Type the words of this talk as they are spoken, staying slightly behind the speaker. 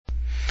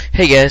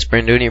Hey guys,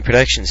 Brandonia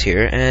Productions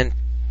here, and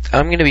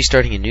I'm going to be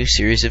starting a new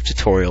series of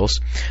tutorials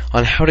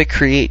on how to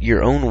create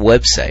your own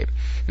website.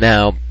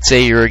 Now,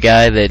 say you're a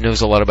guy that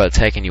knows a lot about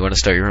tech and you want to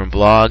start your own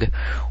blog,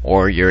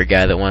 or you're a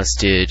guy that wants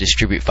to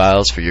distribute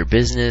files for your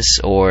business,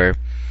 or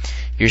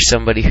you're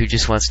somebody who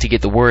just wants to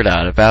get the word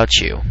out about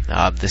you.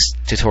 This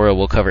tutorial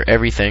will cover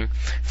everything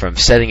from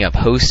setting up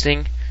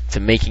hosting to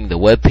making the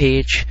web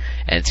page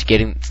and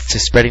to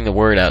spreading the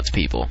word out to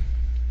people.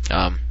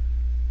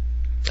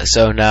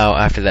 So now,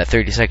 after that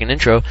 30-second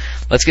intro,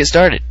 let's get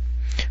started.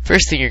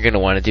 First thing you're going to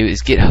want to do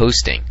is get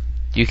hosting.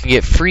 You can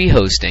get free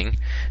hosting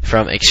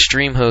from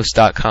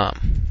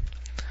extremehost.com.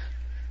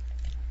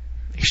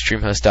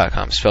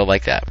 Extremehost.com, spelled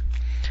like that.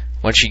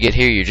 Once you get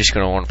here, you're just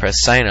going to want to press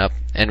sign up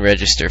and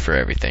register for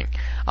everything.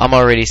 I'm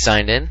already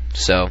signed in,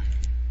 so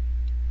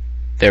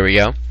there we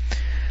go.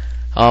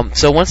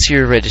 So once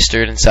you're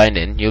registered and signed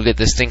in, you'll get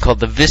this thing called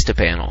the Vista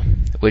panel,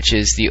 which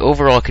is the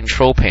overall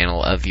control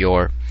panel of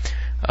your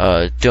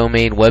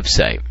domain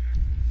website.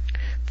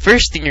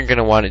 First thing you're going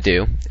to want to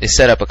do is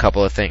set up a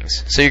couple of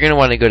things. So you're going to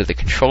want to go to the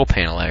control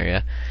panel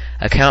area,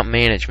 account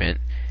management,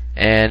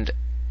 and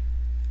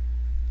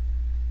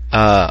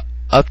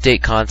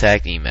update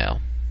contact email.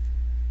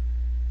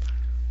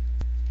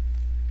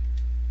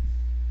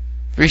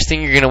 First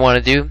thing you're going to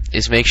want to do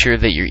is make sure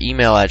that your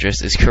email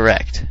address is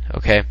correct.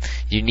 Okay?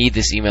 You need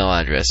this email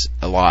address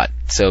a lot,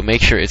 so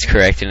make sure it's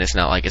correct and it's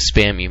not like a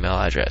spam email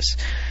address.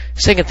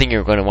 Second thing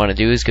you're going to want to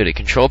do is go to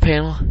control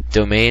panel,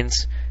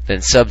 domains, then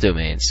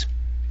subdomains.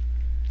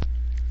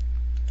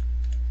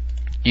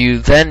 You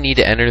then need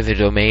to enter the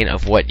domain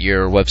of what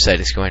your website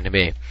is going to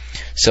be.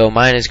 So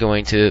mine is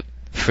going to,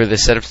 for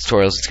this set of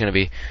tutorials, it's going to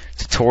be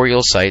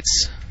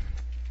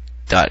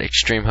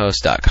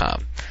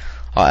tutorialsites.extremehost.com.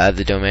 I'll add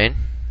the domain.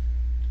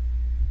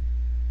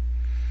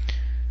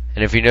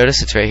 And if you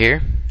notice, it's right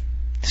here.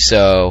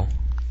 So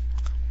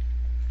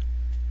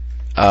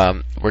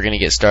we're going to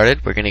get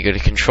started. We're going to go to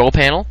control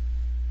panel,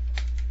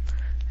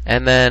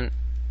 and then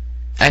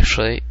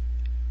actually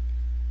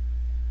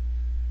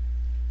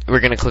we're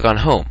going to click on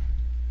home.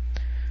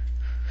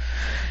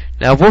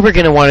 Now what we're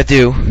going to want to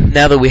do,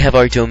 now that we have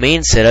our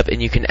domain set up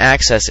and you can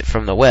access it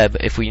from the web,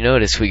 if we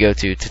notice, we go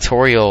to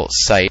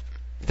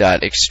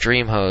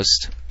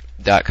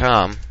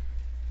tutorialsite.extremehost.com.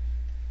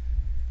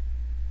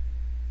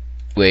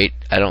 Wait,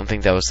 I don't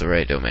think that was the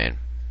right domain.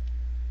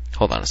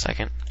 Hold on a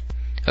second.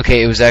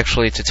 Okay, it was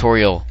actually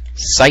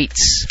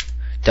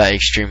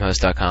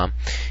tutorialsites.extremehost.com.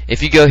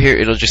 If you go here,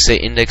 it'll just say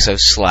index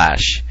of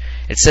slash.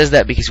 It says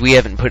that because we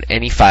haven't put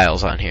any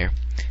files on here.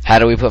 How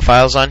do we put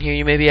files on here,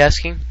 you may be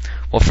asking?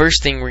 Well,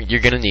 first thing you're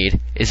going to need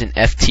is an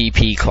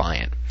FTP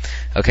client.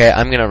 Okay,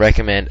 I'm going to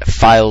recommend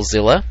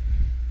FileZilla.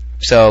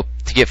 So,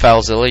 to get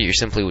FileZilla, you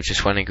simply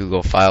just want to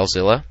Google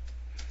FileZilla.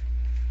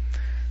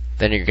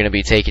 Then you're going to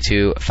be taken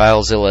to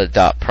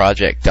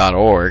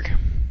filezilla.project.org.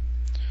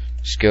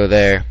 Just go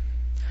there,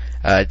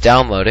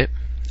 download it.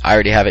 I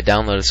already have it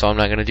downloaded, so I'm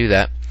not going to do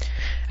that.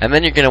 And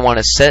then you're going to want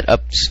to set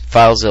up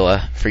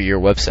FileZilla for your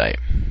website.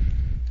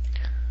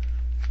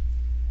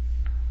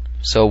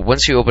 So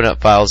once you open up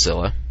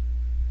FileZilla,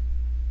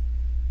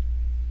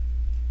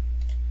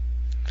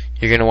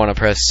 you're going to want to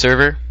press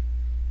Server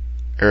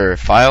or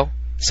File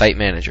Site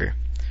Manager.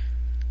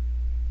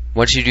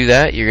 Once you do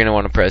that, you're going to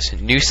want to press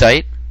New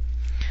Site,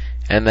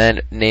 and then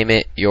name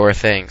it your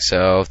thing.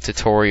 So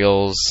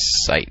tutorials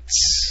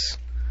sites.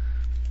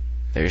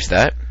 There's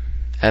that.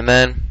 And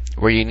then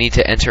where you need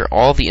to enter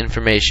all the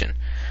information.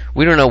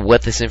 We don't know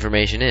what this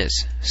information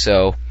is,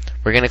 so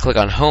we're going to click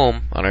on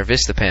Home on our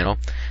Vista panel,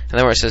 and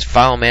then where it says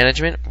File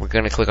Management, we're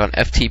going to click on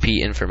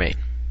FTP Informate.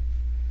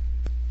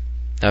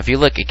 Now if you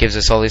look, it gives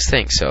us all these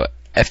things. So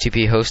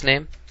FTP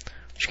hostname,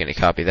 we're just going to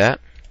copy that.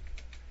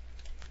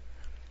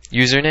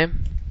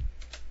 Username,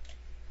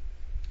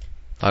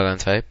 logon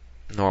type,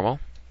 normal.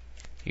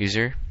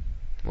 User,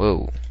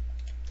 whoa.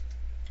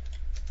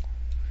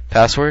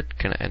 Password,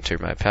 gonna enter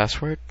my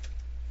password.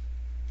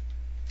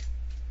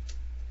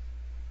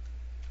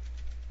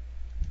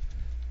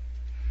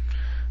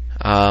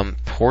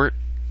 Port,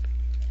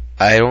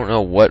 I don't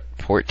know what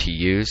port to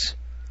use,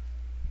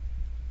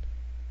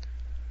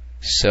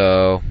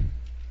 so I'm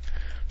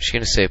just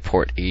gonna say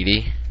port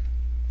 80.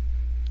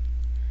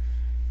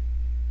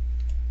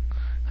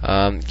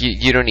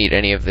 You don't need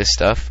any of this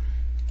stuff.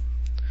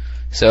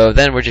 So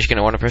then we're just going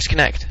to want to press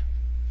connect.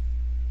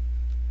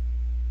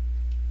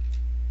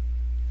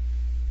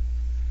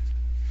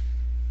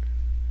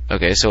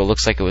 Okay, so it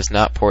looks like it was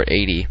not port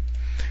 80.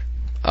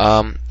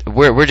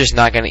 We're just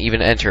not going to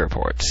even enter a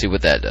port to see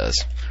what that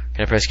does.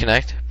 Can I press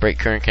connect? Break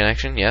current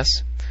connection?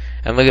 Yes.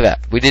 And look at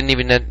that. We didn't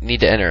even need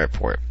to enter a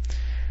port.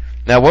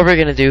 Now what we're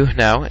going to do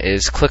now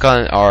is click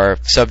on our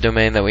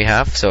subdomain that we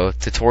have, so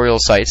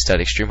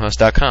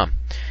tutorialsites.extremehost.com.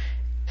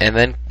 And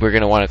then we're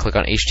going to want to click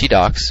on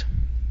htdocs.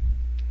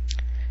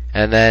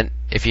 And then,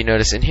 if you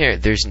notice in here,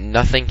 there's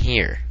nothing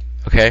here.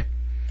 Okay,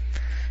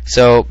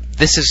 so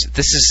this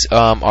is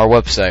our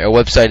website. Our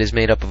website is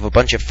made up of a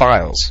bunch of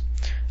files,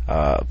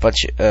 a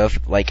bunch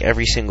of like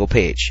every single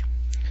page.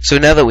 So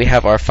now that we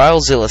have our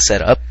FileZilla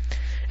set up,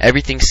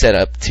 everything set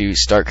up to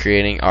start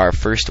creating our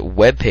first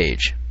web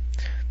page.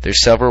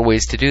 There's several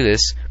ways to do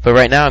this, but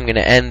right now I'm going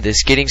to end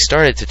this getting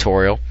started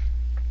tutorial.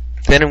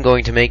 Then I'm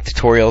going to make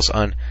tutorials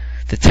on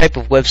the type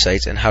of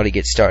websites and how to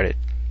get started.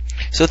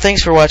 So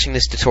thanks for watching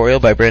this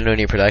tutorial by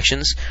Brandonia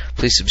Productions.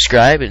 Please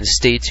subscribe and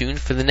stay tuned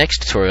for the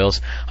next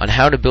tutorials on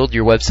how to build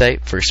your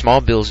website for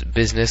small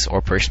business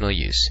or personal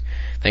use.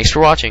 Thanks for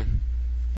watching.